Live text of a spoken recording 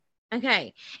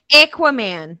Okay.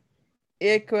 Aquaman.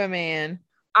 Aquaman.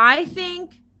 I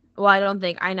think, well, I don't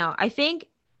think, I know. I think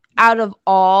out of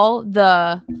all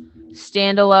the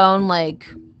standalone, like,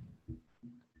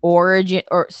 origin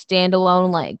or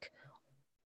standalone, like,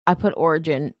 I put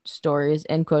origin stories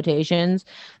in quotations.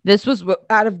 This was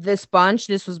out of this bunch,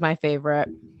 this was my favorite.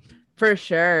 For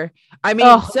sure. I mean,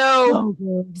 Oh, so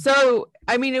so good.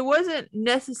 I mean, it wasn't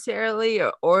necessarily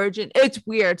an origin. It's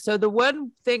weird. So the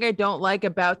one thing I don't like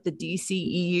about the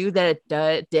DCEU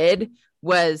that did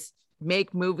was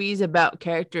make movies about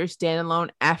characters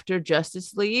standalone after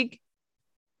Justice League.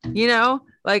 You know,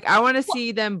 like I want to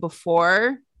see them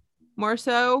before more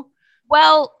so,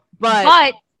 Well, but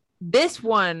but this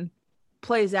one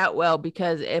plays out well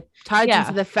because it ties into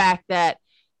yeah, the fact that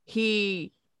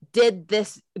he did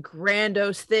this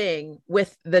grandiose thing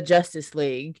with the Justice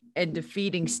League and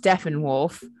defeating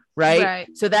Steppenwolf, right? right.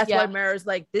 So that's why Yeah. Mara's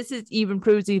like, this is even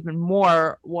proves even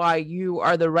more why you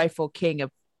are the rightful king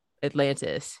of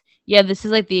Atlantis. Yeah, this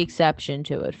is like the exception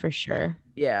to it for sure.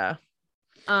 Yeah.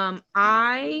 Um,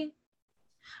 I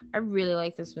I really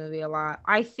like this movie a lot.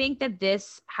 I think that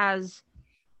this has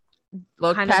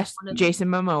Look kind of past one of Jason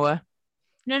Momoa.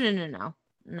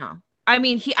 no. I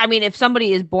mean, if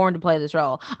somebody is born to play this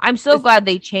role, I'm so glad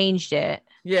they changed it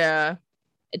Yeah.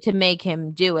 to make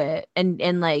him do it.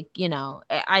 And like,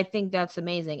 I think that's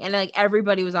amazing. And like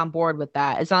everybody was on board with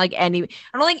that. It's not like I don't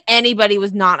think anybody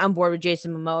was not on board with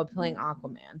Jason Momoa playing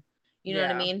Aquaman. You know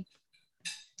what I Yeah. mean?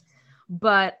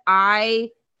 But I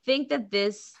think that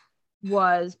this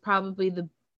was probably the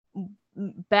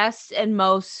best and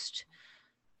most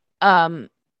um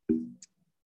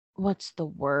what's the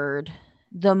word?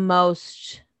 The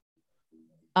most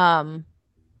um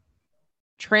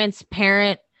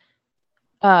transparent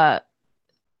uh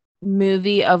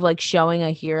movie of like showing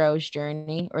a hero's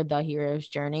journey or the hero's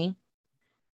journey.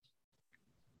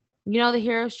 You know the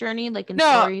hero's journey like in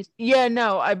No, stories? yeah,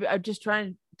 no. I'm just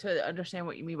trying to understand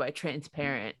what you mean by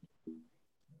transparent.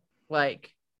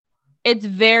 Like, It's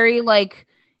very like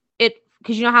it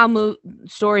because you know how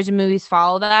stories and movies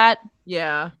follow that.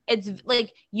 yeah. It's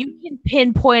like you can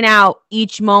pinpoint out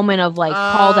each moment of like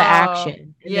call to Oh, action and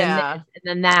then this yeah. and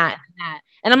then that and that.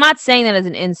 And I'm not saying that as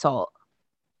an insult.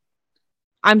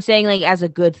 I'm saying like as a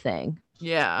good thing.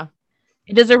 Yeah.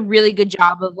 It does a really good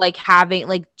job of like having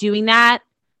like doing that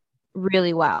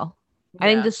really well. I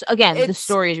think Yeah. this again, the It's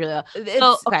story is really well. So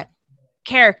it's okay,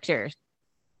 characters.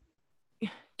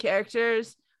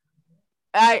 characters.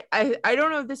 I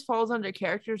don't know if this falls under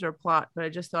characters or plot, but I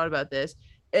just thought about this.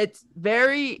 It's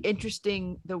very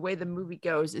interesting the way the movie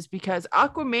goes is because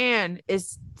Aquaman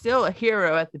is still a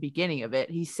hero at the beginning of it.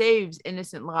 He saves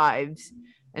innocent lives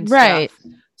and Right.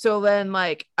 stuff. So then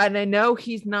like, and I know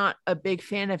he's not a big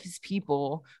fan of his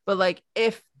people, but like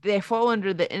if they fall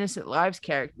under the innocent lives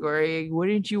category,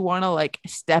 wouldn't you want to like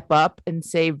step up and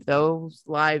save those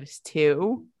lives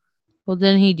too? Well,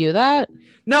 didn't he do that?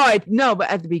 No, but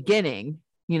at the beginning,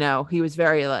 he was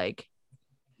very like,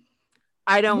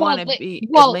 I don't want Well, to be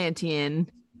well, Atlantean.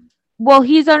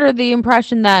 he's under the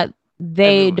impression that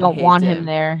they Everyone don't hates want him him.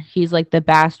 there. He's like the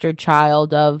bastard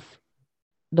child of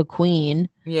the queen,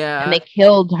 and they Yeah.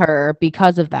 killed her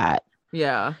because of that.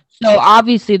 Yeah. So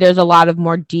obviously, there's a lot of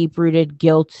more deep rooted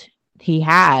guilt he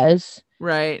has.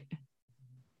 Right.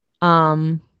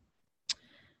 Um,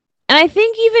 and I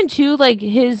think even too, like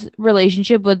his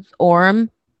relationship with Orm,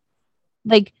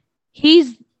 like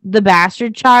he's the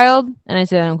bastard child, and I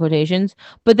say that in quotations,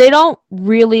 but they don't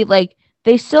really like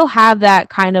they still have that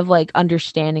kind of like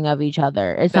understanding of each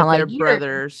other. It's not That like they're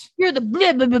brothers. you're the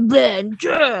blah blah blah blah and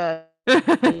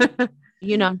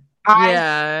you know. I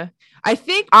Yeah. I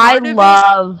think I part of it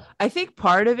love I think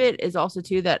part of it is also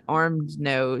too that Arms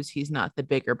knows he's not the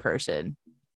bigger person.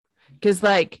 Cause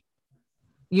like,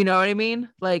 you know what I mean?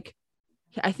 Like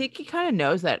I think he kind of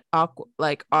knows that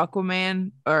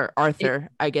Aquaman or it. Arthur,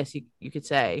 I guess you could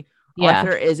say, Yeah.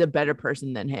 Arthur is a better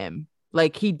person than him.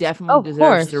 Like he definitely Of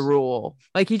deserves to course. rule.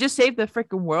 Like he just saved the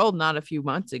freaking world not a few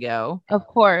months ago, Of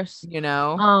course. you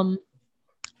know? Um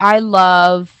I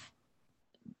love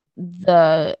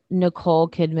the Nicole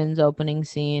Kidman's opening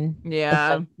scene, the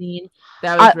Yeah, fight scene.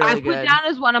 that was I really put good. down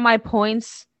as one of my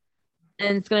points,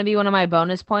 and it's gonna be one of my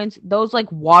bonus points. Those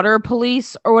like water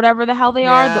police or whatever the hell they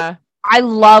are. Yeah, I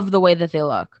love the way that they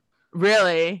look.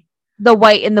 really. The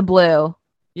white and the blue.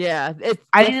 Yeah, it's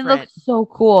I think it looks different. so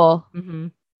cool. Hmm.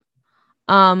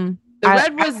 Um, I,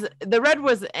 I The red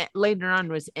was later on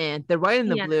was Ant. The white and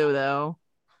the yeah, blue though.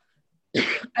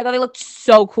 I thought they looked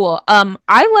so cool.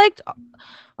 I liked.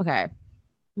 Okay,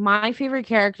 my favorite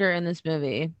character in this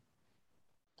movie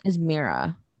is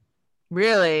Mira.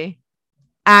 Really?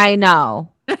 I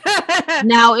know.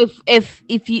 Now,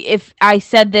 if I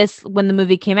said this when the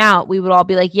movie came out, we would all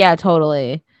be like, yeah,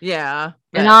 totally. Yeah,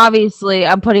 And but obviously,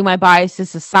 I'm putting my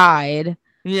biases aside,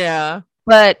 yeah,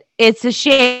 but it's a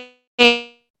shame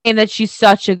that she's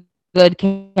such a good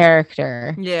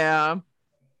character. yeah.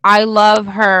 I love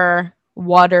her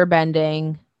water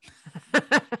bending.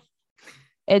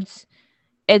 It's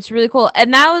it's really cool.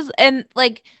 And that was and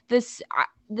like this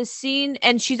the scene,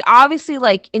 and she's obviously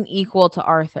like an equal to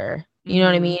Arthur. You know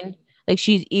what I Hmm. mean? Like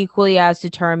she's equally as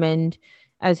determined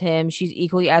as him. She's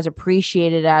equally as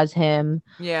appreciated as him.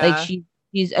 Like Yeah,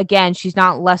 she's again, she's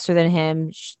not lesser than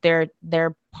him.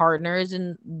 They're partners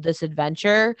in this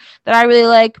adventure that I really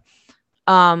like.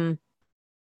 Um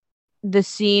the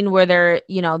scene where they're,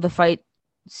 the fight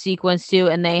sequence too,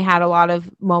 and they had a lot of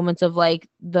moments of like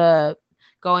the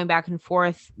going back and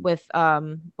forth with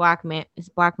Black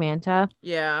Manta,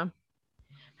 yeah,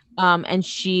 and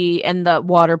she and the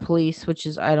water police, which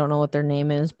is, I don't know what their name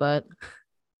is, but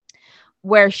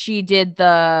where she did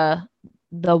the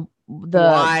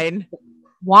wine.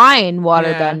 wine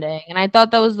water Yeah, bending, and I thought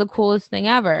that was the coolest thing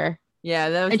ever. yeah.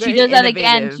 That was And she very does that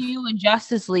again innovative. too in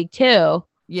Justice League too.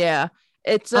 Yeah,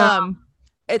 it's um um,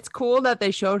 it's cool that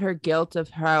they showed her guilt of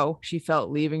how she felt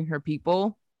leaving her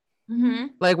people. mhm.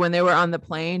 Like when they were on the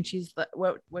plane, she's like,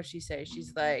 what she say?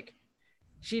 She's like,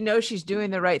 she knows she's doing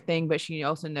the right thing, but she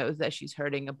also knows that she's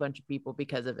hurting a bunch of people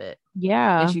because of it, and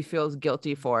Yeah. she feels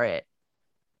guilty for it.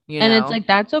 You And it's know? like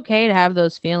that's okay to have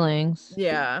those feelings.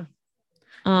 Yeah.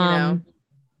 You know. Um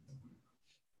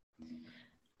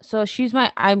so she is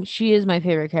my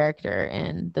favorite character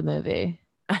in the movie.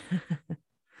 I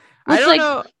Which don't like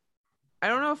know. I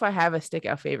don't know if I have a stick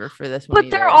out favorite for this one but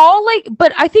they're either. all like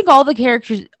but I think all the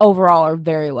characters overall are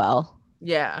very well.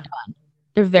 Yeah,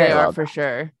 They're they very are well for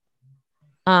sure.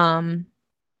 done.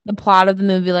 The plot of the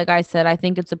movie, like I said, I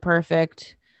think it's a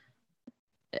perfect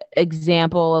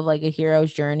example of like a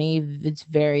hero's journey. It's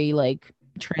very like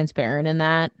transparent in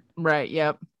that. Right.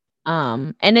 Yep.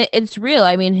 And it's real.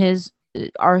 I mean, his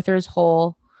Arthur's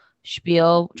whole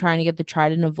spiel trying to get the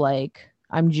trident of like,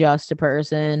 I'm just a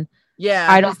person. Yeah.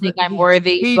 I don't think I'm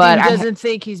worthy, He but doesn't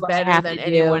think he's what I better have than to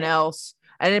anyone do. else,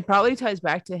 and it probably ties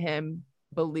back to him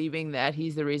believing that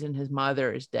he's the reason his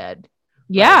mother is dead.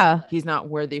 Like Yeah. he's not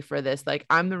worthy for this. Like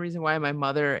I'm the reason why my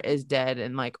mother is dead,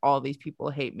 and like all these people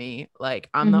hate me. Like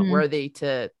I'm not Hmm. worthy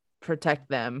to protect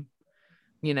them.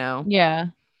 You know. Yeah.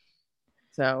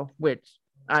 So which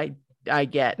I I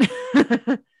get.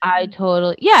 I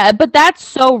totally, yeah, but that's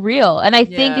so real. And I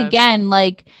think Yeah. again,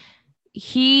 like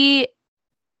he,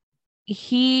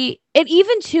 and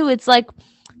even too, it's like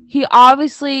he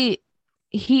obviously,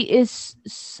 he is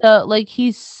so, like,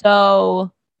 he's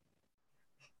so,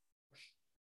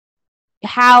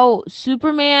 how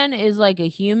Superman is like a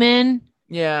human,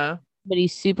 Yeah. but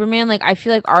he's Superman. Like, I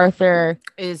feel like Arthur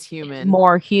Is is human.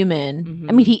 more human.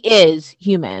 I mean, Hmm. he is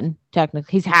human,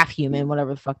 technically. He's half human,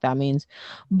 whatever the fuck that means.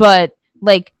 But,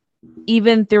 like,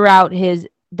 even throughout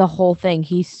the whole thing,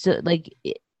 he's like,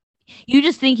 you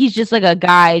just think he's just like a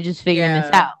guy just figuring this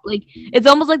Yeah. out. Like, it's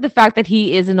almost like the fact that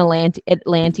he is an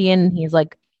Atlantean. He's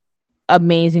like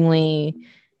amazingly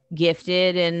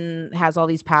gifted and has all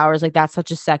these powers. Like, that's such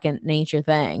a second nature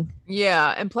thing.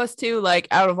 Yeah, and plus too, like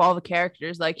out of all the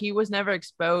characters, like he was never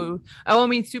exposed. Oh, I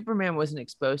mean, Superman wasn't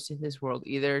exposed to his world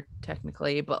either,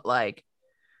 technically, but like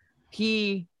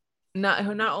he not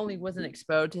only wasn't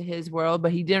exposed to his world,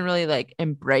 but he didn't really like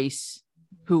embrace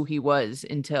who he was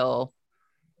until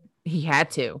he had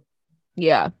to.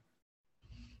 Yeah.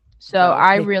 So So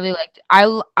I really liked.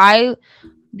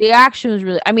 The action was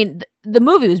really. I mean, the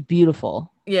movie was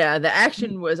beautiful, yeah, the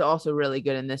action was also really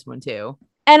good in this one too.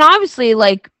 and obviously,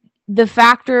 like the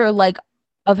factor, like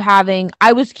of having.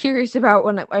 I was curious about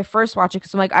when I first watched it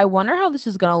because I'm like, I wonder how this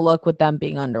is gonna look with them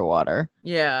being underwater.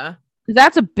 Yeah, Because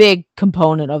that's a big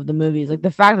component of the movies, like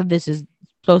the fact that this is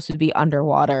supposed to be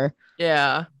underwater,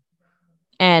 yeah.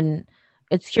 and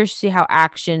it's curious to see how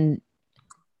and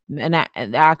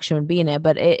the action would be in it.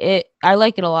 But I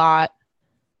like it a lot.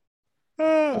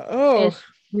 Oh, It's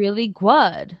really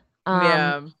good.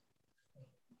 yeah,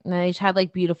 And they just had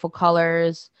like beautiful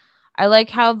colors. I like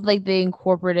how like they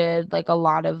incorporated like a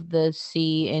lot of the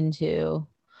sea into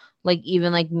like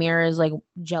even like Mira's like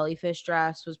jellyfish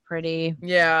dress was pretty.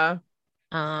 yeah.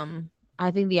 Um,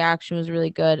 I think the action was really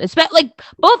good. Especially like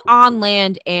both on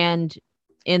land and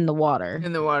in the water.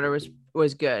 In the water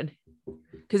was good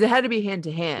because it had to be hand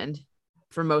to hand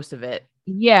for most of it.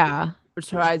 Yeah.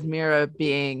 Besides Mira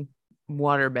being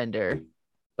waterbender,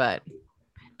 but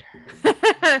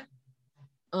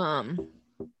Um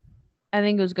I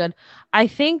think it was good. I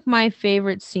think my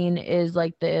favorite scene is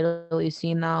like the Italy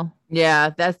scene though. Yeah,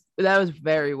 that was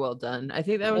very well done. I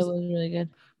think that It was was really good.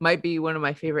 might be one of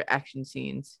my favorite action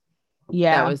scenes. That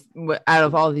Yeah. was out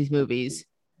of all these movies,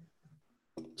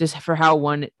 just for how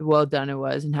well done it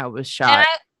was and how it was And shot.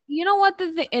 you know what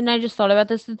the thing, and I just thought about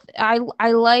this.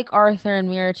 I like Arthur and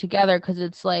Mira together because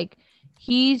it's like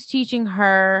he's teaching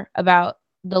her about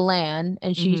the land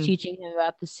and she's Mhm. teaching him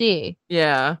about the sea,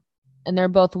 Yeah, and they're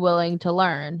both willing to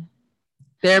learn.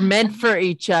 they're meant for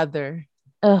each other.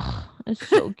 Ugh, it's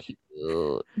so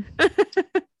cute.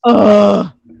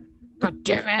 Ugh, God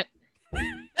damn it.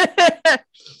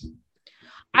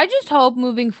 I just hope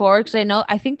moving forward, because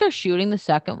I think they're shooting the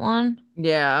second one,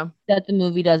 Yeah, that the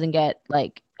movie doesn't get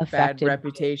like bad affected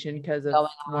reputation because of going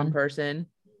one on. person.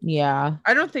 Yeah.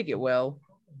 I don't think it will.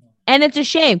 And it's a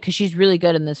shame because she's really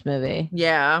good in this movie.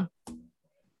 Yeah.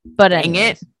 But Dang it.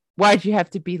 anyways, Why'd you have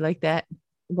to be like that?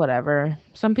 whatever.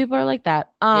 Some people are like that.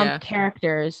 Yeah.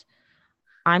 Characters.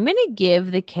 I'm gonna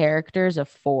give the characters a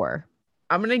 4.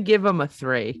 I'm gonna give them a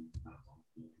 3.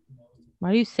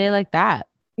 Why do you say it like that?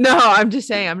 No, I'm just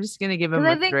saying. I'm just gonna give them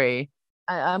 'Cause a 3.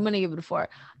 I'm gonna give it a 4.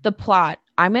 The plot.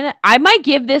 I might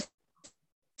give this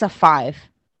a 5.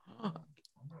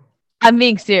 I'm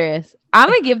being serious. I'm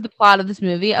gonna give the plot of this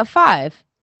movie a 5.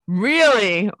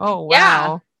 Really? Oh Yeah.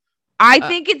 wow. I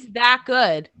think it's that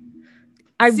good.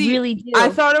 I really do. I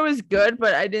thought it was good,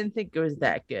 but I didn't think it was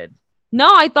that good. No,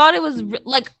 I thought it was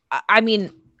like, I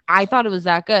mean, I thought it was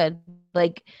that good.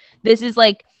 Like, this is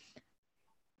like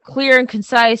clear and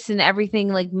concise and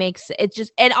everything like makes it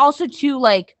just, and also too,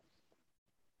 like,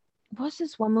 what's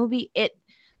this one movie?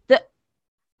 The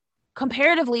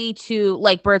comparatively to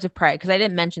like Birds of Prey, because I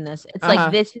didn't mention this, it's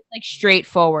like this is like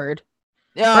straightforward.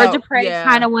 Birds of Prey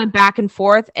kind of went back and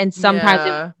forth, and sometimes it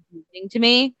was confusing to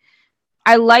me.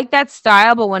 I like that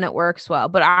style, but when it works well.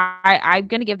 But I'm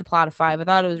gonna give the plot a 5. I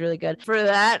thought it was really good. For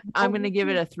that, I'm gonna give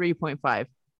it a 3.5.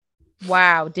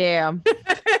 Wow, damn.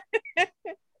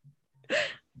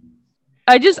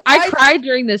 I cried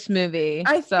during this movie.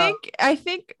 I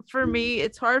think for me,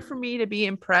 it's hard for me to be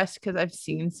impressed because I've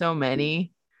seen so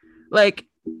many. Like,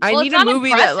 I need a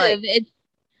movie that like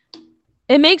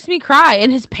it makes me cry.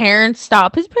 And his parents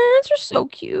His parents are so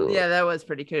cute. Yeah, that was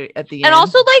pretty cute at the end. And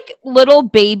also, like, little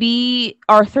baby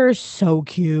Arthur is so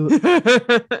cute.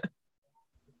 The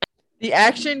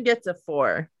action gets a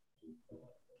 4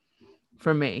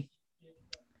 for me.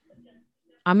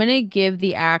 I'm gonna give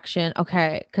the action,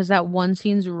 okay, because that one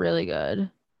scene's really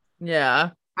good.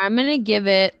 Yeah. I'm gonna give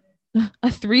it a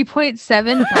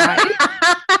 3.75.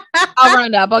 I'll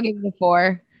round up. I'll give it a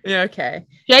 4. Yeah, okay.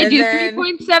 Should I do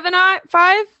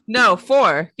 3.75? No,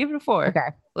 4. Give it a 4. Okay.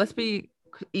 Let's be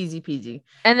easy peasy.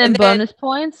 And then bonus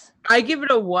points? I give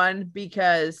it a 1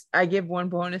 because I give 1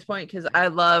 bonus point because I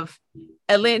love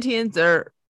Atlanteans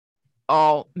are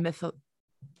all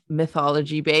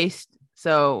mythology based.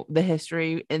 So the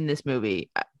history in this movie,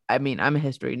 I mean, I'm a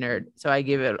history nerd, so I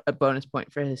give it a bonus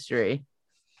point for history.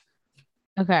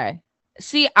 Okay.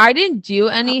 See, I didn't do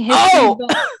any history.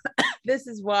 This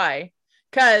is why.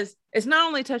 Because it's not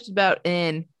only touched about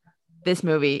in this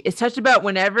movie, it's touched about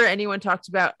whenever anyone talks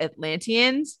about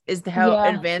Atlanteans, is how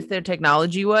advanced their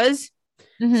technology was.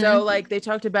 Mm-hmm. So, like, they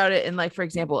talked about it in, like, for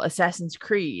example, Assassin's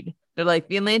Creed. They're like,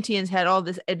 the Atlanteans had all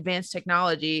this advanced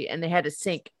technology and they had to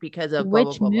sink because of blah,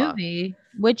 which blah, blah, movie?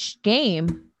 Blah. Which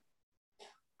game?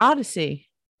 Odyssey.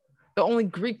 The only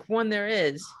Greek one there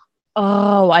is.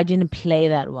 Oh, I didn't play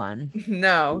that one.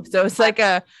 No. So it's like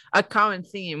a common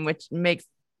theme, which makes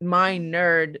my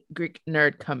Greek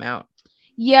nerd come out.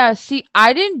 Yeah, see,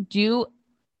 I didn't do,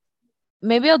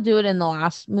 maybe I'll do it in the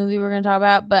last movie we're going to talk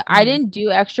about, but I didn't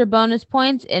do extra bonus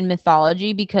points in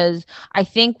mythology because I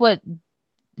think what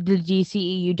the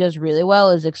DCEU does really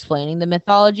well is explaining the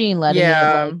mythology and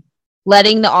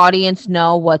letting the audience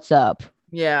know what's up.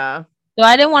 Yeah. So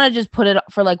I didn't want to just put it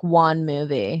for like one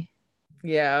movie.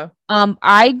 Yeah. I'm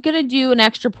gonna do an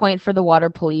extra point for the water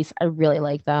police. I really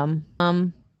like them.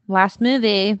 Last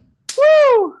movie.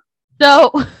 Woo!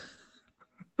 So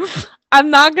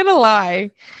I'm not gonna lie.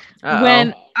 Uh-oh.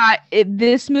 When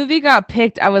this movie got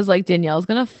picked, I was like, Danielle's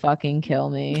gonna fucking kill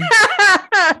me.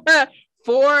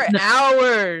 4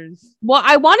 hours. Well,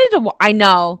 I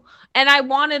know, and I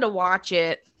wanted to watch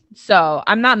it, so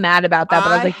I'm not mad about that.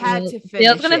 But I was like,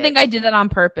 Danielle's gonna think I did that on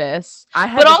purpose.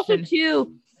 But also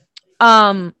too,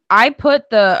 I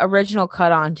put the original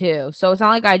cut on too, so it's not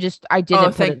like I didn't. Oh,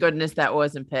 thank goodness that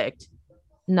wasn't picked.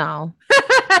 No.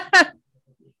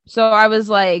 So I was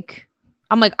like,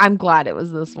 I'm glad it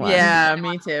was this one. Yeah,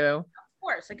 me too. Of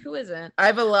course, like who isn't? I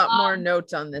have a lot more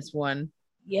notes on this one.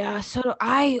 Yeah, so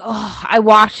I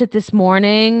watched it this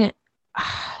morning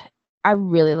I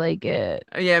really like it.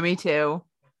 Yeah, me too.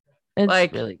 It's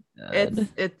Like really good.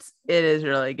 it is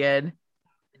really good.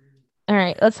 All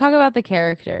right, let's talk about the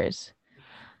characters.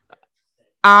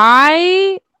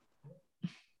 I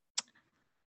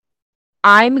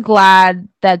I'm glad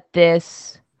that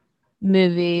this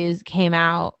movies came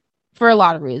out for a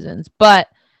lot of reasons, but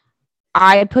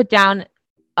I put down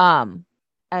um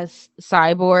as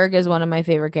Cyborg as one of my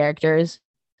favorite characters.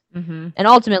 Mm-hmm. And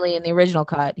ultimately in the original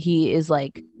cut, he is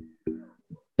like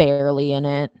barely in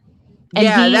it. And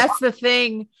Yeah, he that's the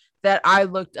thing that I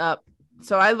looked up.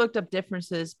 So I looked up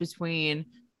differences between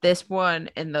this one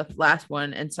and the last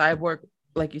one, and Cyborg,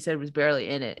 like you said, was barely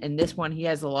in it. And this one, he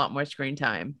has a lot more screen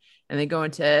time, and they go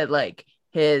into like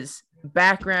his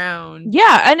background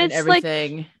yeah, and and it's like,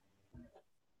 everything.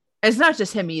 It's not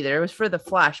just him either. It was for the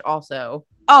Flash also.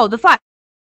 oh, the Flash.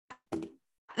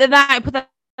 Then I put that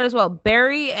as well.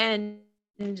 Barry and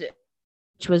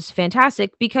which was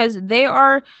fantastic because they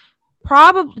are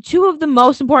probably two of the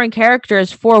most important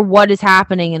characters for what is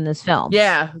happening in this film.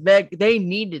 Yeah, they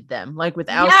needed them. Like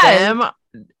without Yes. them,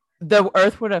 the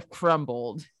Earth would have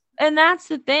crumbled. And that's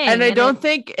the thing. And I don't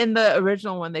think in the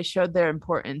original one they showed their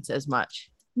importance as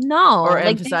much. No, Or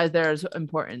like emphasized their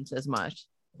importance as much.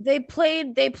 they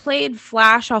played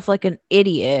Flash off like an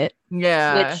idiot.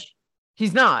 Yeah. Which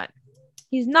he's not.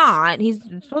 He's not. He's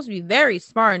supposed to be very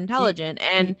smart, intelligent,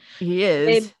 and he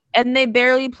is. They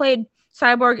barely played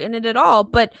Cyborg in it at all.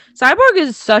 But Cyborg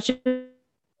is such a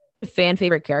fan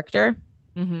favorite character.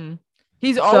 Mm-hmm.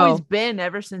 He's always been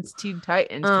ever since Teen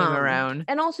Titans came around.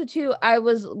 And also, too, I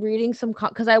was reading some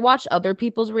because I watched other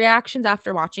people's reactions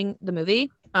after watching the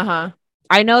movie. Uh-huh.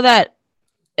 I know that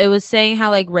it was saying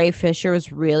how like Ray Fisher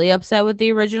was really upset with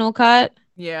the original cut.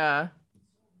 Yeah.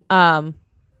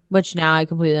 Which now I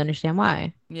completely understand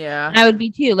why. Yeah. And I would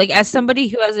be too. Like as somebody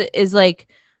who is like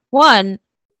one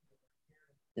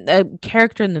a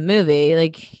character in the movie,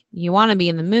 like you want to be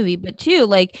in the movie, but two,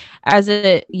 like as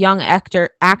a young actor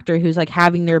who's like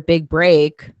having their big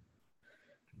break,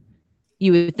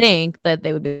 you would think that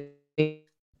they would be.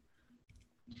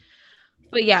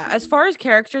 But yeah, as far as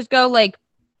characters go, like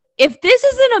if this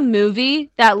isn't a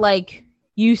movie that like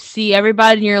you see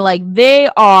everybody and you're like they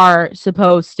are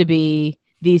supposed to be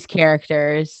these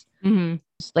characters, mm-hmm.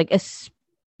 like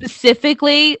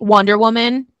specifically Wonder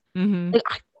Woman. Mm-hmm. Like,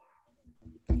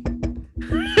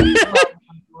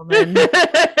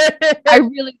 I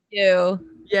really do.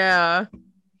 Yeah.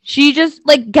 She just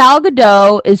like Gal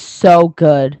Gadot is so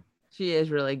good. She is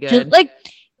really good. Just like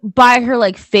by her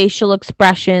like facial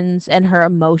expressions and her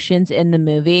emotions in the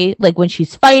movie, like when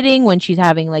she's fighting, when she's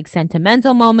having like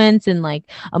sentimental moments and like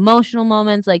emotional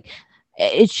moments, like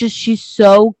it's just she's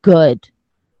so good.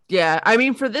 Yeah, I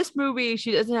mean, for this movie,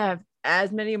 she doesn't have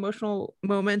as many emotional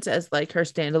moments as like her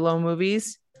standalone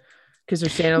movies, because her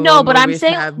standalone but movies I'm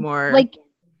saying have more. Like,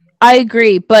 I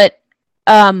agree, but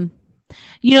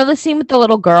you know the scene with the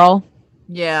little girl?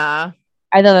 Yeah,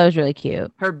 I thought that was really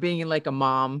cute. Her being like a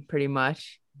mom, pretty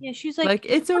much. Yeah, she's like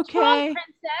it's okay, wrong,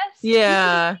 princess.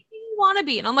 Yeah, you want to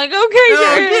be, and I'm like,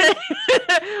 okay,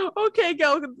 okay,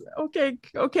 Gal,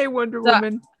 okay, Wonder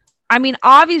Woman. I mean,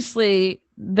 obviously,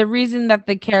 the reason that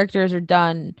the characters are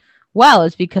done well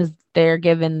is because they're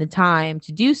given the time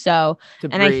to do so.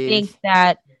 And breathe. I think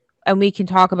that, and we can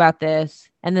talk about this,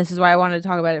 and this is why I wanted to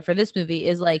talk about it for this movie,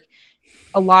 is like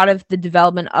a lot of the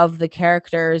development of the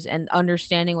characters and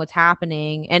understanding what's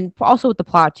happening, and also with the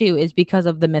plot too, is because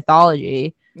of the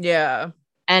mythology. Yeah.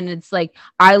 And it's like,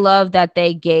 I love that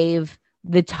they gave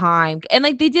the time, and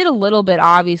like they did a little bit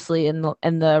obviously in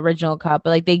the original cut, but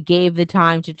like they gave the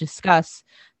time to discuss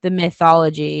the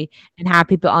mythology and have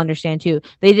people understand too.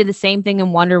 They did the same thing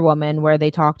in Wonder Woman where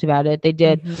they talked about it. They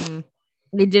did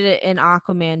it in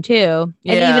Aquaman too,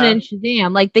 and even in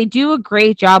Shazam. Like they do a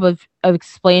great job of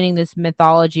explaining this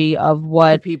mythology of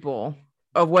what people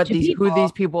of what who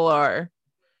these people are,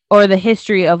 or the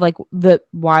history of like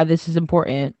why this is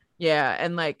important. Yeah,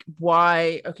 and like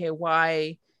why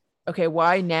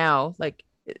now, like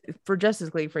for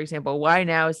Justice League, for example, why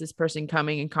now is this person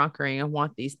coming and conquering and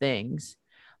want these things?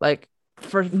 Like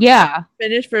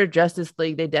finish for Justice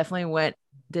League, they definitely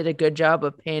did a good job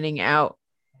of panning out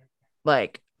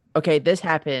like, okay, this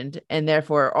happened and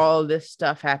therefore all of this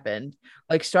stuff happened,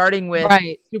 like starting with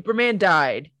Superman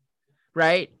died,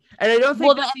 right? And I don't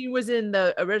think the scene was in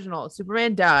the original.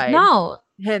 Superman died,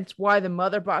 hence why the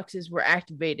mother boxes were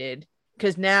activated,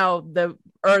 because now the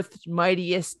Earth's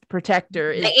mightiest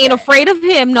protector is ain't afraid of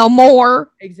him no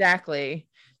more. Exactly.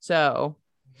 So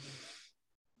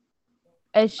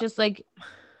it's just like,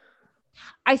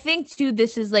 I think too,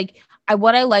 this is like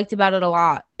what I liked about it a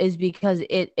lot is because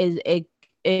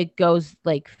it goes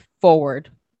like forward.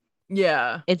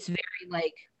 Yeah. It's very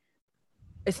like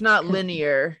It's not con-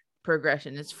 linear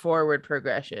progression, it's forward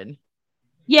progression.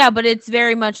 yeah, but it's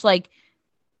very much like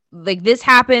this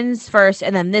happens first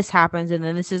and then this happens and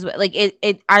then this is like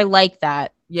it I like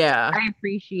that. Yeah. I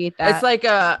appreciate It's that. like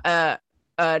a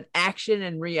an action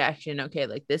and reaction. Okay,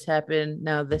 like this happened,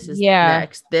 now this is Yeah.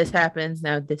 next. This happens,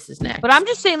 now this is But I'm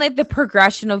next. just saying like the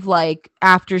progression of like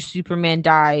after Superman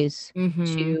dies Mm-hmm.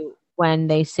 to when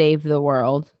they save the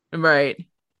world. Right.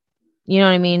 You know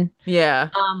what I mean? Yeah.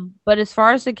 But as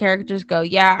far as the characters go,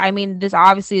 yeah, I mean, this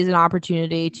obviously is an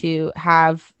opportunity to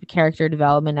have character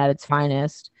development at its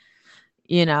finest.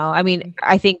 You know, I mean,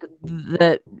 I think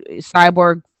the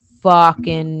Cyborg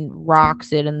fucking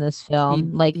rocks it in this He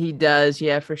film. Like, he does,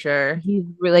 yeah, for sure. he's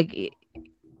really like,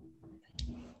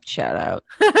 shout out.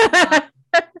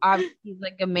 He's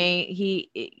like a main. He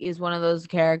is one of those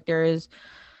characters.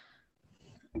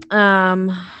 Um,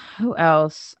 who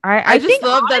else? I I just think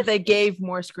love that honestly, they gave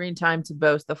more screen time to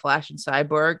both the Flash and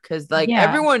Cyborg because, like, yeah,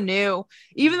 everyone knew,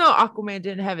 even though Aquaman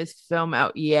didn't have his film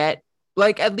out yet,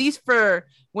 like at least for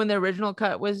when the original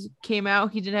cut was came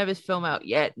out, he didn't have his film out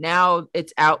yet. Now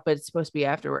it's out, but it's supposed to be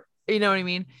afterward. You know what I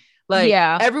mean? Like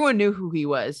yeah. everyone knew who he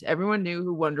was. Everyone knew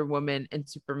who Wonder Woman and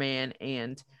Superman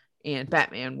and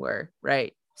Batman were,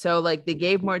 right? So like they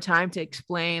gave more time to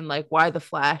explain like why the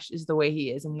Flash is the way he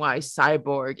is and why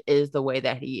Cyborg is the way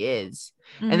that he is.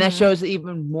 And that Mm-hmm. shows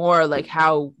even more like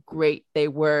how great they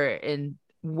were in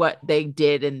what they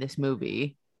did in this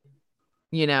movie,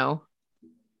 you know.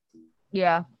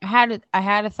 Yeah, I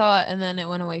had a thought and then it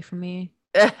went away from me.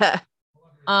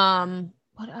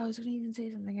 What I was gonna even say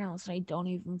something else and I don't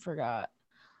even forgot.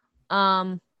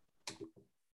 Um,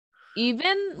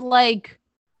 even like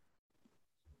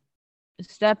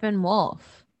Steppenwolf,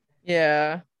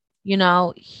 Yeah. you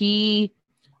know, he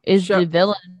is Show- the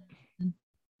villain,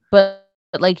 but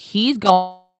like he's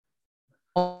going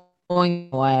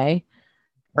away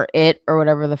or it or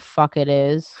whatever the fuck it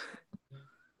is.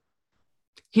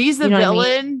 He's the You know what I mean?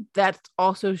 villain that's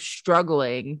also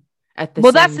struggling at the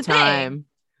Well, that's same the thing. time.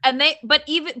 And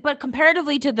but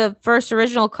comparatively to the first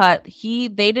original cut, they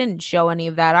didn't show any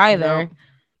of that either No,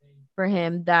 for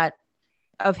him that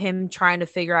of him trying to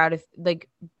figure out if like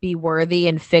be worthy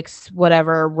and fix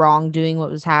whatever wrongdoing what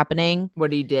was happening.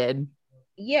 what he did.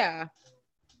 Yeah.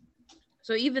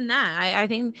 So even that, I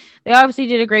think they obviously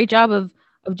did a great job of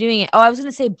doing it. Oh, I was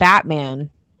gonna say Batman.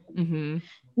 Mm-hmm.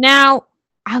 Now,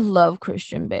 I love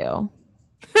Christian Bale.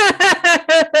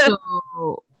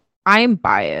 So I am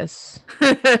biased.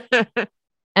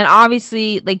 And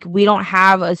obviously, like we don't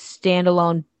have a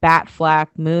standalone Batfleck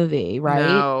movie, right?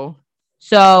 No.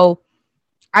 So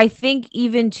I think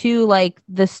even too like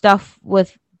the stuff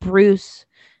with Bruce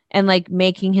and like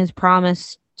making his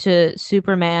promise to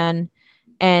Superman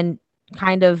and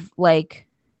kind of like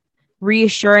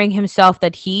reassuring himself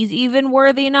that he's even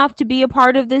worthy enough to be a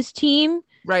part of this team.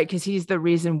 Right, because he's the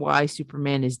reason why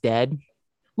Superman is dead.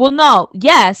 Well, no,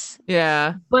 yes,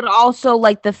 Yeah. but also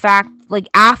like the fact like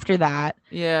after that,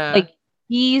 Yeah. like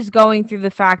he's going through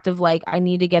the fact of like I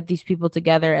need to get these people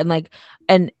together and like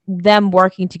and them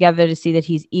working together to see that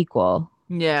he's equal,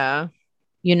 Yeah.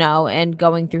 you know, and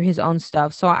going through his own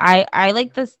stuff. So I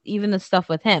like this even the stuff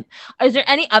with him. Is there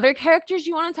any other characters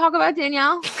you want to talk about,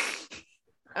 Danielle?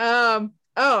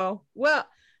 Oh, well,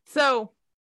 so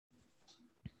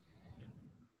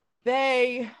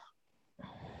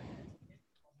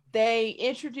they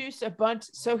introduced a bunch.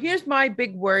 So here's my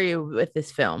big worry with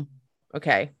this film.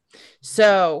 Okay.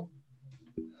 So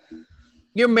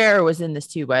your Mara was in this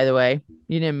too, by the way.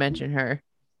 You didn't mention her.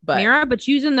 But Mira, but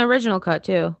she was in the original cut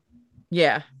too.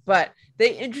 yeah, but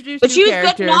they introduced But new she was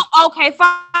good. characters. No, okay,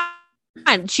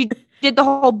 fine. She did the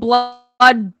whole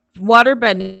blood water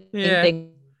bending Yeah.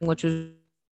 thing, which was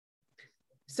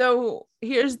So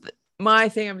here's my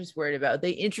thing I'm just worried about.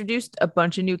 They introduced a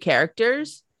bunch of new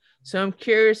characters. So I'm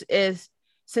curious is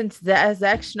since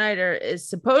Zack Snyder is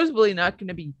supposedly not going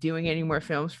to be doing any more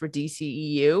films for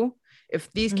DCEU,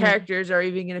 if these characters are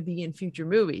even going to be in future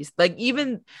movies. Like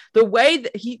even the way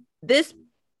that this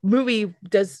movie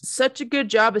does such a good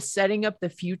job of setting up the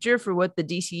future for what the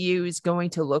DCU is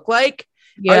going to look like.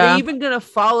 Are they even going to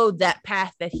follow that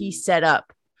path that he set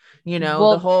up? You know,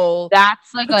 well, the whole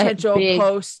that's like potential a big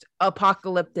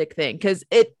post-apocalyptic thing because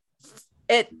it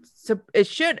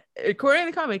should, according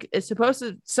to the comic, it's supposed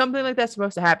to something like that's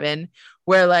supposed to happen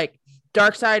where like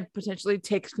Darkseid potentially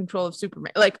takes control of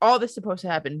Superman. Like all this is supposed to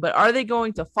happen, but are they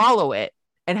going to follow it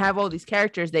and have all these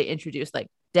characters they introduced like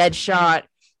Deadshot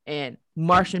and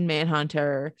Martian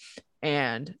Manhunter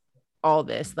and all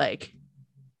this like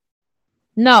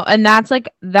no, and that's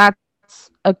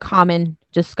a common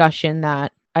discussion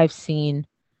that I've seen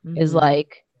is Mhm.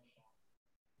 like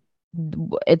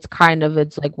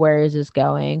it's like where is this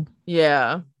going?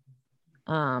 Yeah.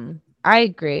 I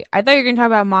agree. I thought you were gonna talk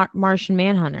about Martian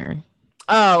Manhunter.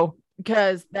 Oh,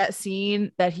 because that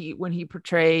scene that when he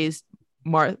portrays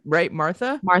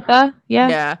Martha? Martha, yeah,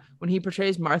 Yeah, when he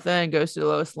portrays Martha and goes to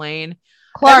Lois Lane.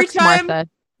 Every Clark's time, Martha.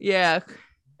 yeah,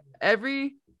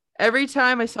 every every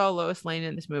time I saw Lois Lane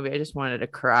in this movie, I just wanted to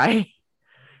cry.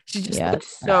 She just Yeah, looks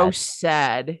it's so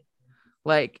sad. sad.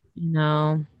 Like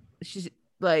No, she's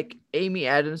like Amy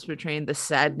Adams portraying the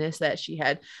sadness that she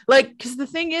had. Like, because the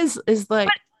thing is like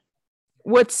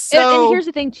what's and so here's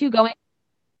the thing too. Going,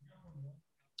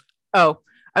 oh,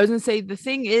 I was gonna say the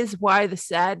thing is why the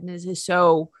sadness is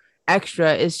so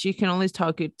extra is she can only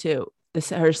talk it to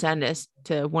her sadness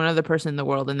to one other person in the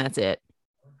world, and that's it.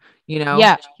 You know,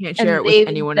 yeah, she can't share and it with they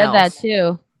even anyone said that else.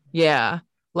 too. Yeah,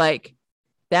 like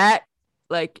that.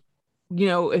 Like,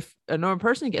 if a normal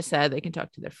person gets sad, they can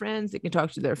talk to their friends, they can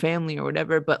talk to their family or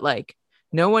whatever. But like,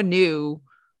 no one knew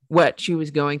what she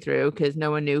was going through because no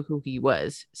one knew who he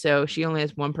was. So she only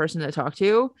has one person to talk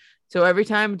to. So every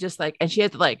time, just like, and she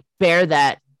had to like bear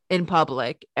that in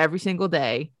public every single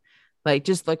day. Like,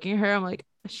 just looking at her, I'm like,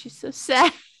 she's so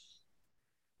sad.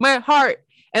 My heart.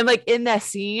 And like in that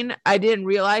scene, I didn't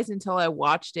realize until I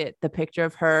watched it the picture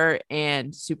of her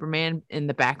and Superman in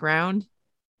the background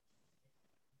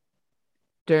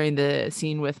during the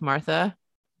scene with Martha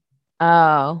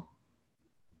Oh,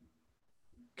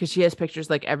 because she has pictures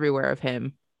like everywhere of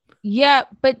him. yeah,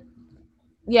 but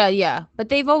yeah, but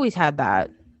they've always had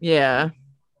that. Yeah.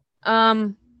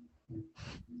 Um,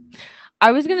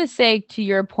 I was gonna say to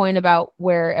your point about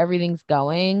where everything's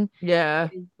going, Yeah.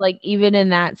 like even in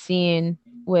that scene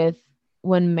with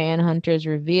when Manhunter's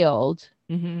revealed,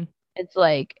 Mm-hmm. it's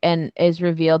like and is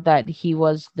revealed that he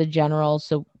was the general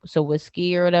so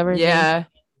whiskey or whatever his name's Yeah.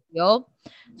 revealed.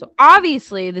 So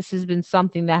obviously this has been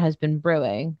something that has been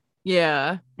brewing.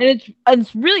 Yeah. And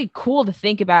it's really cool to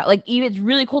think about. Like even it's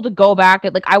really cool to go back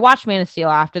and like I watched Man of Steel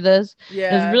after this. And it's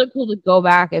Yeah. really cool to go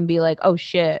back and be like, oh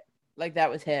shit, Like that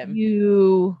was him.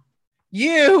 you so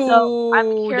You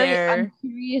I'm there.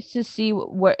 curious to see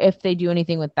what if they do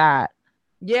anything with that.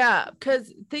 Yeah.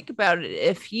 Because think about it.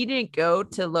 If he didn't go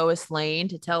to Lois Lane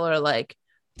to tell her, like,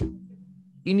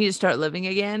 you need to start living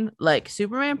again, like,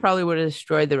 Superman probably would have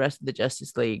destroyed the rest of the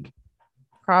Justice League,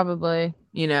 Probably.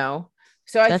 you know?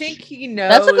 So I That's think he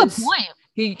that's a good knows.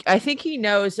 point. I think he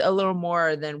knows a little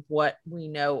more than what we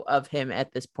know of him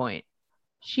at this point.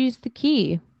 She's the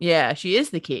key. Yeah, she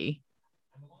is the key.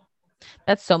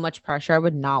 That's so much pressure. I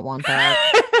would not want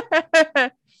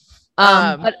that.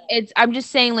 um, But I'm just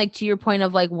saying, like, to your point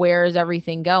of like, where is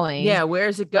everything going? yeah, where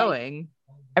is it Like, going?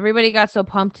 everybody got so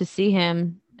pumped to see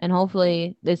him, and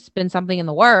hopefully, it's been something in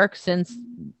the works since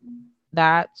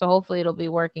that. So hopefully, it'll be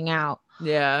working out.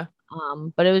 Yeah,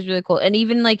 But it was really cool, and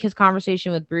even like his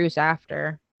conversation with Bruce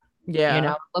after,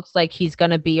 yeah, looks like he's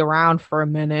gonna be around for a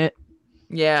minute.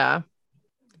 yeah.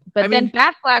 I But then mean,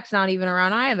 Batflack's not even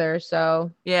around either.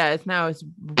 So yeah, it's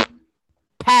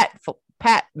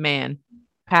Pat Man,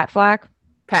 Pat Flack,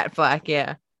 Pat Flack.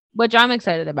 Yeah, which I'm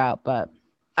excited about, but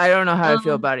I don't know how I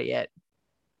feel um, about it yet.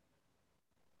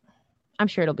 I'm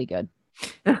sure it'll be good.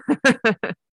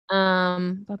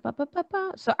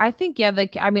 So I think yeah,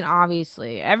 I mean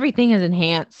obviously everything is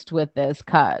enhanced with this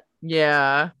cut,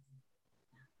 Yeah.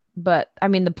 but I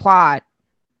mean the plot,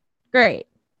 great.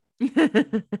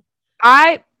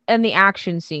 I and the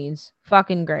action scenes,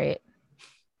 fucking great.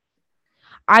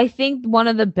 I think one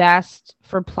of the best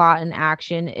for plot and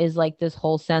action is like this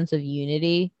whole sense of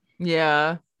unity.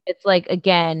 Yeah. It's like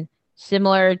again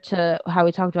similar to how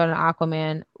we talked about in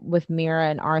Aquaman with Mira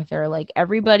and Arthur. Like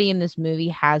everybody in this movie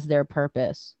has their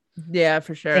purpose. Yeah,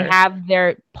 for They sure. have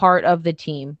their part of the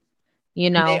team,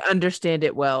 And they understand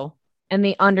it well. and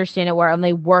they understand it well and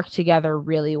they work together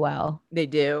really well. They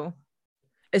do.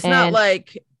 It's not And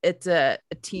like it's a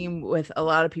team with a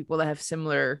lot of people that have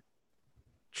similar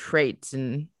traits,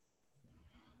 and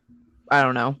I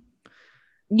don't know.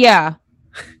 yeah,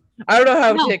 I don't know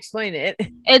how to no, explain it.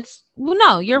 it's well,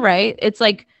 no, you're right. It's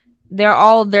like they're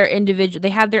all their individual, they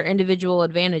have their individual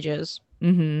advantages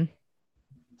Mm-hmm.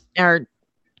 or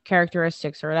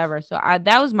characteristics or whatever. So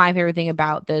that was my favorite thing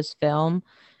about this film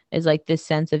is like this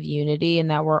sense of unity and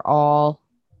that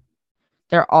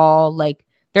they're all like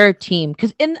they're a team.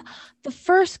 Because in the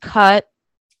first cut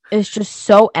is just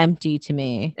so empty to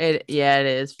me. It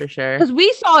is for sure. Because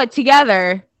we saw it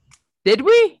together. Did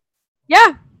we?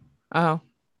 Yeah, Oh,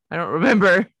 I don't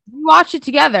remember. we watched it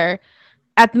together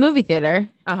at the movie theater.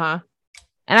 Uh-huh.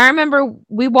 And I remember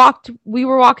we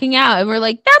were walking out and we're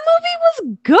like, that movie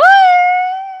was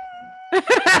good.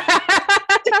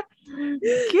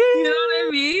 You know what I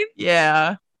mean?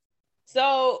 Yeah.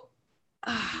 So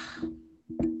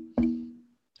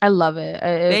I love it.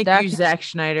 Thank you, Zack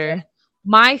Schneider.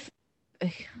 My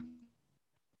and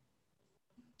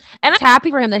I'm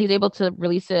happy for him that he's able to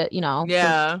release it, you know.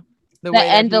 Yeah. The The way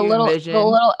that end, he the envisioned.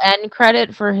 little end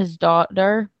credit for his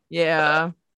daughter.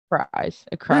 Yeah. I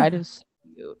cried. It was so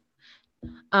cute.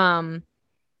 I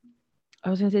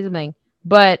was gonna say something,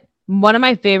 but one of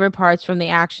my favorite parts from the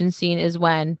action scene is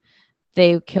when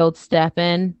they killed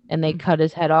Stepan and they cut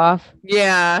his head off.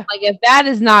 Yeah. Like, if that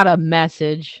is not a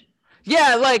message.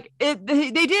 Yeah, like they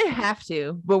did have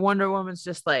to, but Wonder Woman's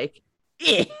just like,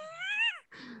 eh.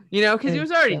 You know, because he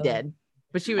was already dead.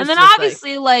 But she was And then just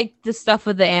obviously like the stuff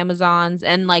with the Amazons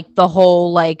and like the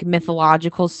whole like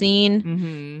mythological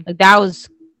scene. Like that was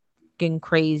fucking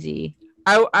crazy.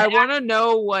 I want to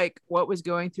know like what was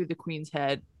going through the queen's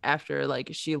head after like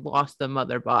she lost the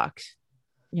mother box.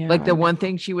 Yeah. Like the one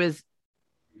thing she was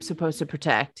supposed to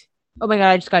protect. Oh my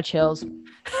god, I just got chills.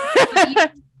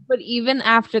 But even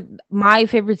after, my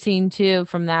favorite scene too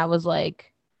from that was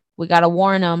like, we gotta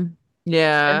warn them.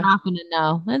 Yeah. They're not gonna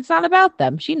know. It's not about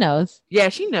them. She knows. Yeah,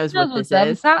 she knows what this is.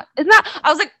 is. It's not. I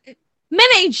was like, men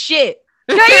ain't shit.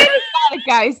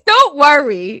 Guys, don't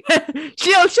worry.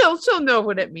 she'll know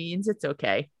what it means. It's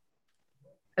okay.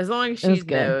 As long as she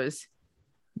knows.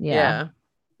 Yeah.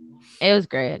 It was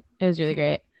great. It was really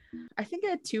great. I think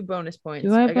I had 2 bonus points.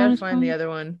 Do I gotta find the other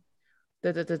one.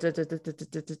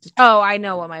 Oh, I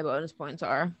know what my bonus points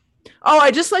are. Oh, I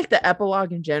just like the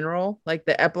epilogue in general, like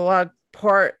the epilogue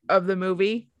part of the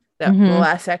movie, the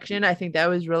last section. I think that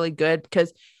was really good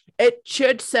because it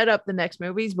should set up the next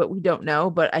movies, but we don't know.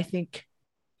 But I think,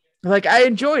 like, I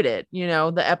enjoyed it. You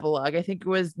know, the epilogue. I think it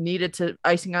was needed to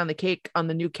icing on the cake on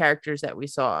the new characters that we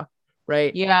saw.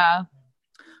 Right. Yeah.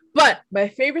 But my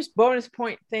favorite bonus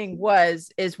point thing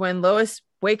is when Lois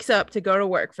wakes up to go to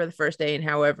work for the first day in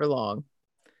however long.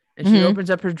 And she opens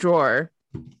up her drawer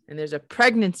and there's a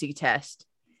pregnancy test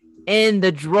in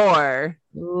the drawer.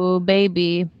 Oh,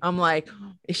 baby. I'm like,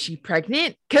 is she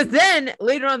pregnant? Because then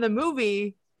later on in the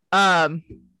movie, and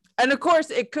of course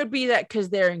it could be that because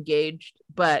they're engaged,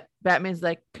 but Batman's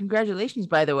like, congratulations,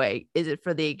 by the way. Is it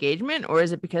for the engagement or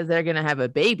is it because they're going to have a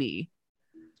baby?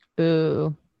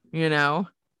 Ooh. You know?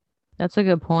 That's a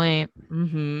good point.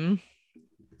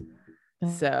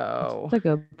 So that's a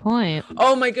good point.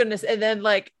 Oh my goodness. And then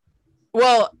like,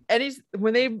 well,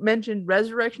 when they mentioned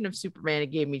Resurrection of Superman,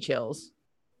 it gave me chills.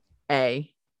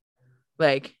 A,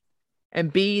 like,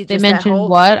 and B, they mentioned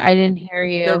what? I didn't hear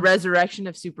you. The Resurrection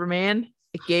of Superman.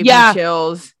 It gave me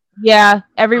chills. Yeah,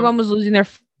 everyone was losing their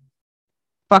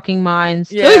fucking minds.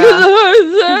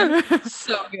 Yeah.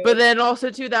 So good. But then also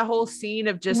too, that whole scene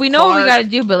of just we know what we got to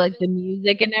do, but like the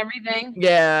music and everything.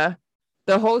 Yeah,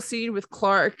 the whole scene with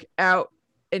Clark out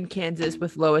in Kansas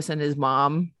with Lois and his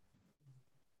mom.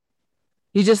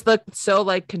 He just looked so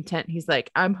like content. He's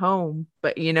like, I'm home,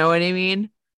 but you know what I mean?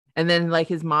 And then like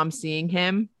his mom seeing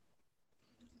him.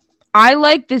 I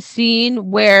like the scene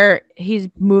where he's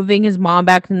moving his mom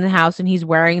back in the house and he's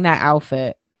wearing that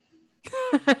outfit.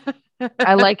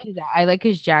 I like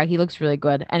his jacket. He looks really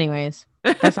good. Anyways,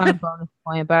 that's not a bonus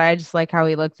point, but I just like how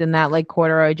he looks in that like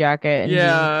corduroy jacket.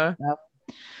 And stuff.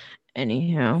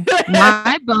 Anyhow,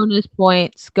 my bonus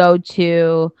points go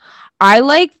to, I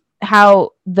like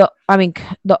how the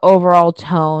overall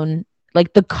tone,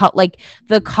 like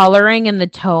the coloring and the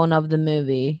tone of the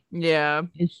movie. Yeah,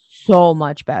 is so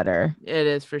much better. It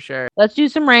is for sure. Let's do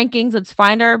some rankings. Let's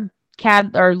find our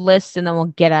list and then we'll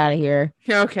get out of here.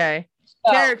 Okay.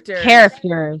 So,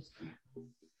 characters.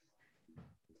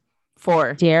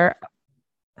 4.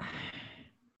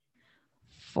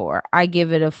 4. I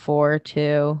give it a 4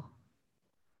 too.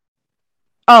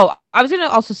 Oh, I was gonna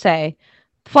also say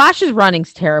Flash's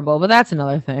running's terrible, but that's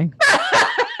another thing.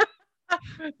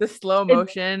 The slow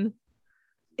motion.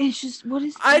 It's just, what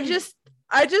is this?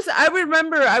 I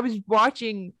remember I was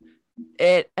watching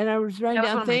it and I was writing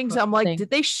down things. I'm like, did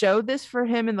they show this for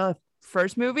him in the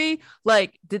first movie?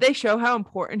 Like, did they show how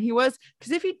important he was?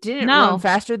 Because if he didn't run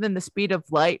faster than the speed of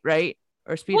light, right?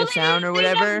 Or speed of sound or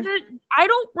whatever. I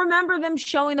don't remember them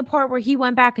showing the part where he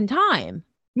went back in time.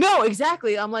 No,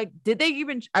 exactly. I'm like, did they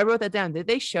even, I wrote that down. Did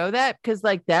they show that? Because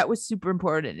like that was super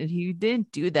important. And he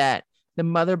didn't do that. The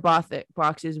mother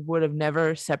boxes would have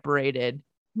never separated.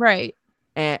 Right.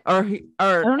 And, I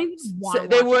don't even want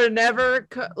they would have never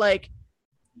like,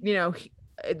 you know,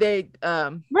 they,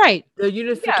 right. The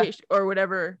unification or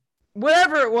whatever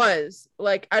it was.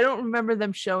 Like, I don't remember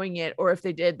them showing it, or if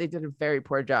they did a very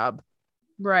poor job.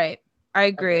 Right. I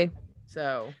agree. Okay.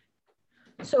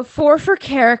 So 4 for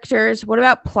characters. What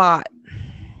about plot?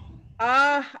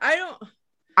 I don't.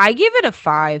 I give it a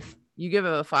 5. You give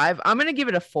it a 5. I'm gonna give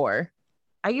it a 4.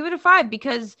 I give it a 5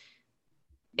 because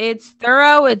it's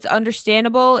thorough, it's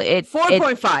understandable,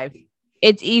 4.5.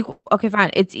 it's equal. Okay,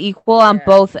 fine. It's equal on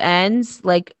both ends,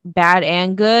 like bad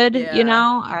and good.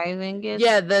 Yeah. I think it's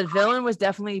The villain was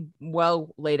definitely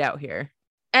well laid out here.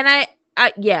 And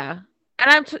yeah,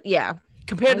 and yeah.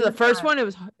 Compared to the first one,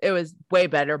 it was way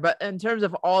better. But in terms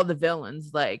of all the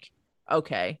villains, like,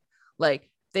 okay, like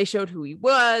they showed who he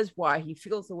was, why he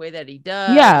feels the way that he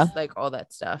does, like all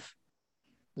that stuff.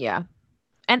 Yeah.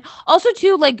 And also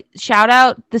too, like, shout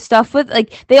out the stuff with,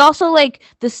 like, they also like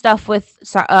the stuff with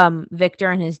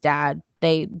Victor and his dad.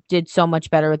 They did so much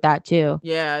better with that too.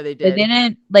 Yeah, they They did.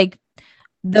 didn't like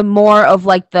the more of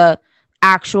like the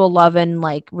actual love and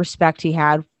like respect he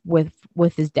had with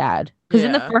his dad. Because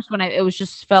in the first one, it was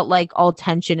just felt like all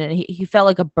tension and he felt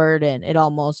like a burden. It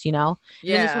almost, And in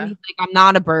this one, he's like, I'm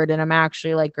not a burden. I'm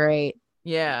actually like great.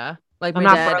 Yeah, like I'm my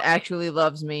not dad broken. actually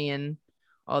loves me and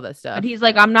all that stuff. But he's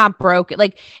like, I'm not broken.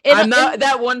 Like, I'm not.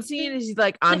 That one scene is he's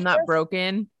like, I'm not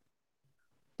broken.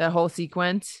 That whole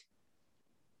sequence.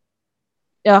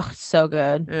 Oh, so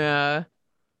good. Yeah.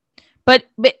 But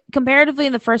comparatively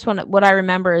in the first one, what I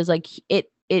remember is like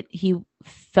he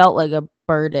felt like a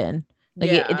burden. Like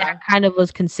that kind of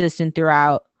was consistent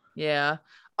throughout. Yeah.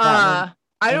 I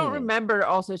don't remember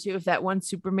also too if that one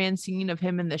Superman scene of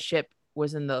him in the ship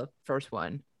was in the first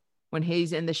one. When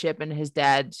he's in the ship and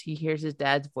he hears his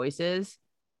dad's voices.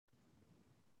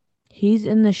 He's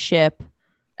in the ship.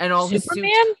 And all Superman?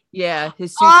 his suit. Yeah,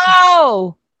 his suit.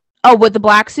 Oh, with the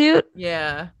black suit?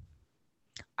 Yeah.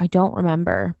 I don't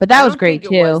remember, but that was great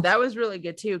too. That was really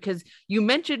good too, because you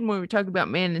mentioned when we were talking about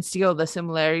Man and Steel the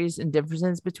similarities and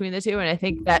differences between the two, and I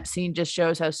think that scene just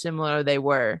shows how similar they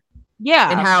were.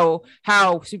 Yeah, and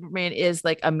how Superman is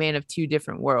like a man of two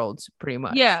different worlds, pretty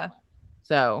much. Yeah.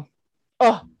 So,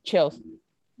 chills.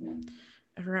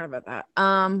 I forgot about that.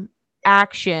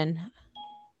 Action.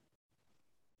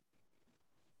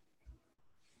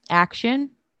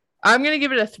 I'm gonna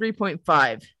give it a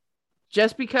 3.5.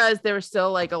 Just because there was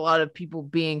still like a lot of people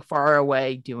being far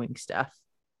away doing stuff.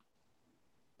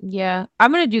 Yeah,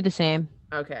 I'm going to do the same.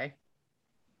 Okay.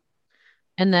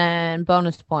 And then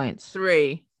bonus points.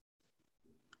 3.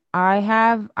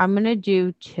 I'm going to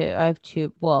do 2. I have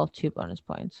 2 bonus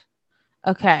points.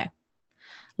 Okay.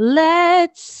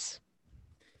 Let's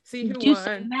see who do won.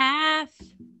 some math.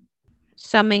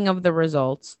 Summing of the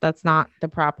results. That's not the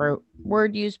proper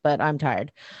word use, but I'm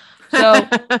tired. So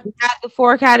we had the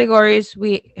 4 categories.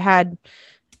 We had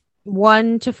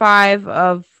 1 to 5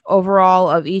 of overall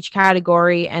of each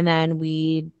category, and then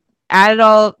we added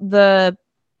all the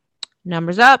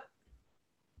numbers up,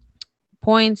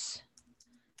 points,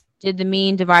 did the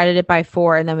mean, divided it by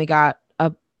 4, and then we got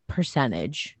a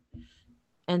percentage.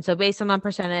 And so based on that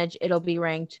percentage, it'll be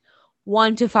ranked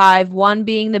 1 to 5, 1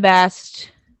 being the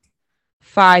best,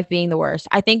 5 being the worst.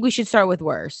 I think we should start with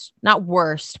worst. Not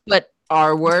worst, but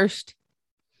our worst.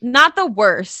 Not the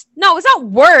worst. No, it's not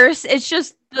worse. It's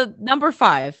just the number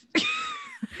 5.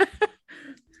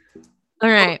 All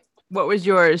right. What was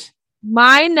yours?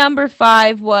 My number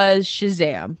 5 was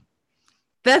Shazam.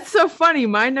 That's so funny.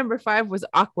 My number 5 was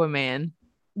Aquaman.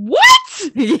 What?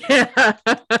 Yeah.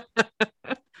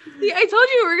 See, I told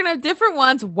you we were going to have different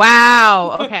ones.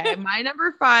 Wow. Okay. My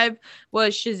number 5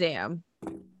 was Shazam.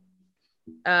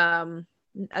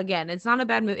 Again, it's not a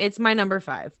bad movie. It's my number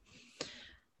 5.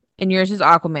 And yours is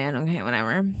Aquaman. Okay,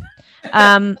 whatever.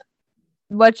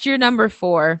 What's your number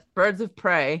 4? Birds of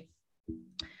Prey.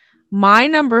 My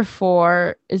number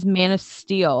 4 is Man of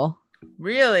Steel.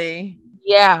 Really?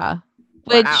 Yeah.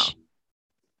 Which,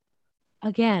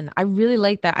 again, I really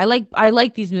like that. I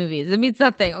like these movies. It means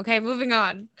nothing. Okay, moving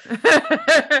on.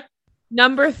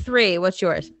 Number 3. What's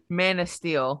yours? Man of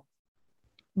Steel.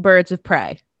 Birds of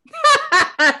Prey.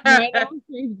 My number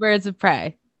 3 is Birds of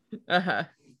Prey. Uh-huh.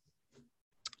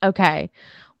 Okay.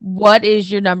 What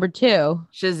is your number 2?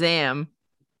 Shazam.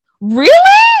 Really?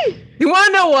 You want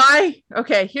to know why?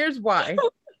 Okay, here's why.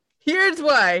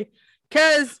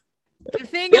 Because the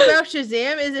thing about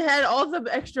Shazam is it had all the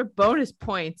extra bonus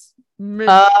points.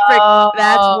 That's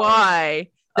why.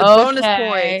 The bonus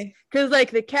points. Because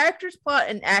like the character's plot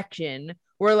and action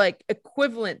were like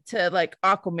equivalent to like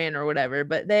Aquaman or whatever,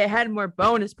 but they had more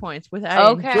bonus points, which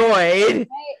I enjoyed.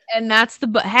 And that's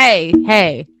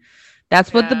hey.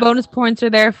 That's what the bonus points are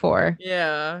there for.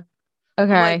 Yeah.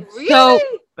 Okay. Like, really? So,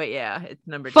 but yeah, it's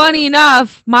number 2. Funny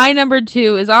enough, my number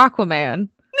 2 is Aquaman.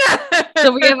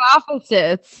 So we have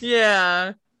opposites.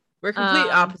 Yeah. We're complete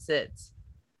opposites.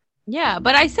 Yeah,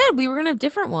 but I said we were going to have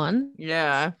different ones.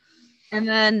 Yeah. And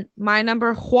then my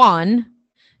number 1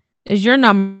 is your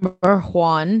number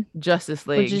one, Justice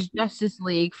which League. is Justice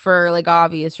League for like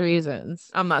obvious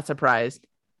reasons. I'm not surprised.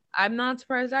 I'm not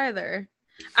surprised either.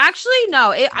 Actually,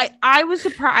 no. I was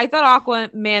surprised. I thought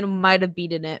Aquaman might have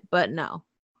beaten it, but no.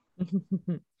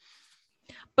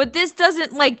 But this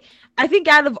doesn't like. I think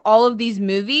out of all of these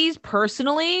movies,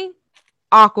 personally,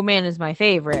 Aquaman is my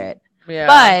favorite. Yeah.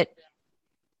 But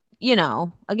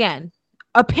again,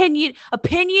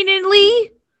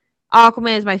 opinionally,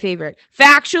 Aquaman is my favorite.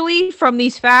 Factually, from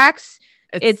these facts,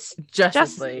 it's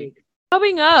Justice League.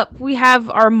 Coming up, we have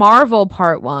our Marvel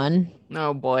Part 1.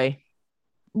 Oh boy.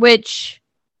 Which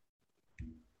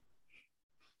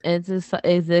is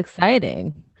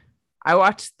exciting. I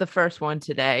watched the first one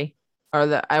today.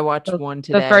 I watched one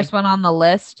today. The first one on the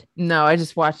list? No, I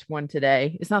just watched one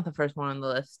today. It's not the first one on the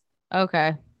list.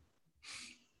 Okay.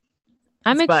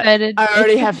 I'm excited. I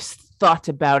already have thoughts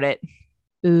about it.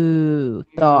 Ooh,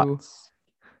 thoughts.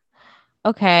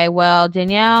 Okay, well,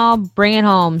 Danielle, bring it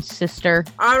home, sister.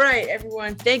 All right,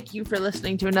 everyone. Thank you for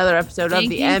listening to another episode of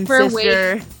the M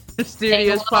Sister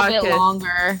Studios podcast. Bit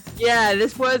longer. Yeah,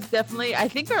 this was definitely, I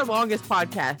think, our longest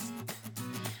podcast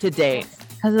to date.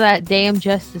 Because of that damn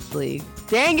Justice League.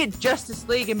 Dang it, Justice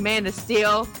League and Man of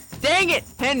Steel. Dang it,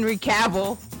 Henry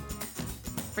Cavill.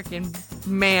 Freaking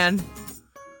man.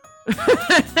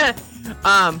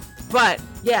 But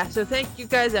yeah, so thank you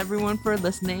guys, everyone, for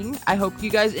listening. I hope you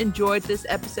guys enjoyed this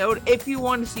episode. If you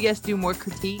want to see us do more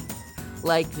critique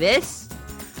like this,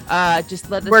 just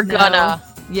let us know. We're gonna.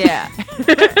 Yeah.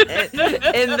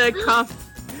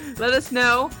 Let us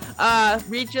know.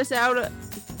 Reach us out.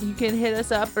 You can hit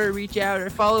us up or reach out or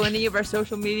follow any of our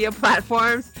social media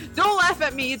platforms. Don't laugh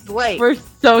at me. It's late. We're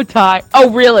so tired.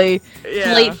 Oh, really? Yeah. It's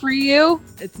late for you?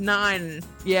 It's 9.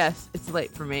 Yes, it's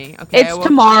late for me. Okay. It's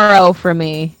tomorrow for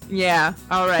me. Yeah.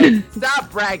 All right.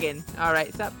 Stop bragging. All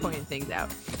right. Stop pointing things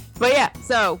out. But yeah,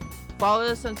 so follow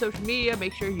us on social media.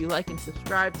 Make sure you like and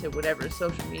subscribe to whatever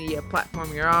social media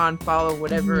platform you're on. Follow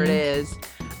whatever it is.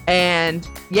 And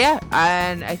yeah,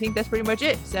 and I think that's pretty much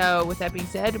it. So with that being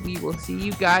said, we will see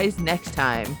you guys next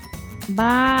time.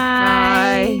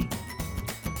 Bye. Bye.